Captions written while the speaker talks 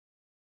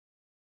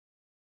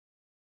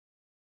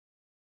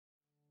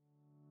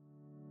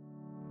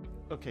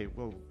Okay,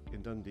 well,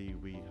 in Dundee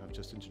we have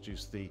just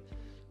introduced what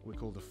we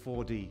call the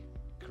 4D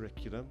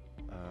curriculum.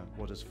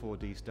 What does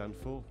 4D stand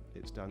for?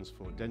 It stands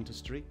for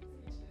Dentistry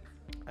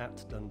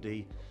at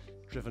Dundee,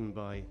 driven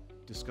by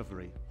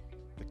discovery.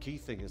 The key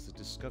thing is the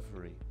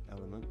discovery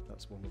element,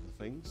 that's one of the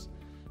things.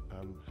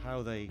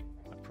 How they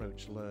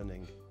approach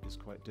learning is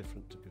quite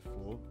different to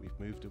before. We've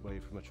moved away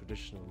from a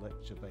traditional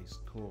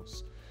lecture-based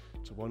course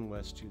to one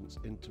where students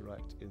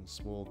interact in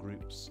small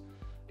groups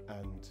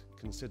and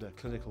consider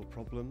clinical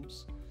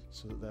problems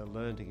so that their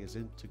learning is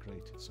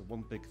integrated. So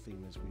one big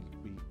theme is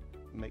we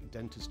make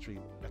dentistry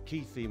a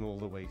key theme all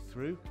the way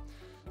through,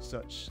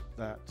 such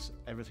that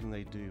everything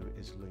they do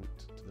is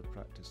linked to the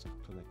practice of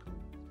clinical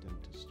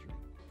dentistry.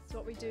 So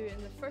what we do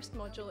in the first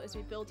module is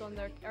we build on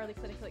their early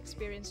clinical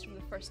experience from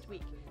the first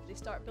week. They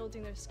start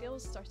building their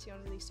skills, starting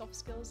on really soft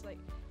skills like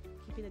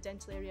keeping the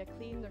dental area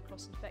clean, their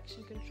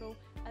cross-infection control,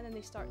 and then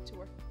they start to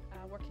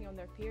working on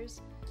their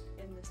peers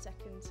in the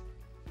second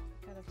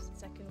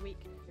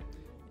week.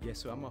 Yeah,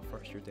 so I'm a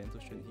first year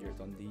dental student here at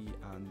Dundee,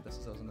 and this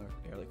is us on our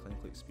early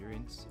clinical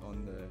experience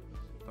on the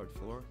third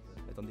floor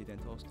at Dundee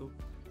Dental Hospital.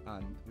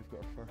 And we've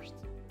got our first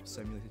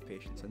simulated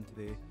patients in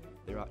today.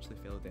 They're actually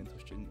fellow dental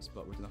students,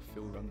 but we're doing a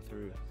full run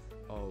through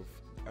of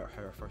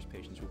how our first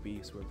patients will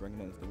be. So we're bringing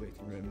them into the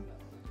waiting room,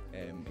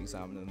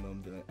 examining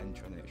them, doing an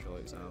intro and extra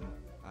exam,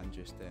 and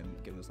just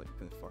giving us like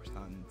kind of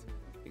first-hand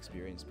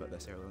experience, but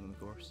this early on in the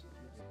course.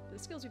 The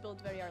skills we build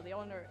very early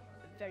on are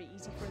very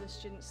easy for the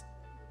students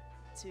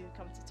to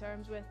come to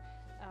terms with,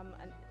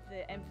 and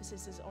the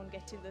emphasis is on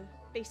getting the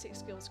basic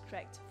skills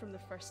correct from the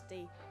first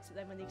day, so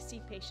then when they see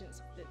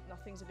patients that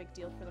nothing's a big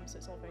deal for them, so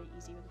it's all very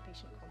easy with the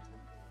patient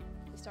contact.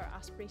 They start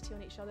aspirating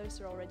on each other, so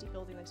they're already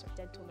building their sort of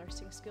dental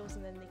nursing skills,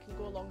 and then they can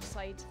go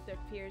alongside their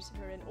peers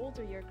who are in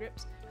older year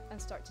groups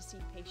and start to see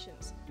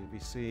patients. You'll be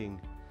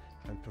seeing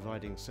and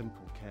providing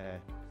simple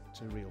care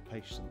to real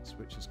patients,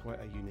 which is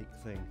quite a unique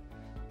thing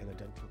in a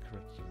dental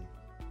curriculum.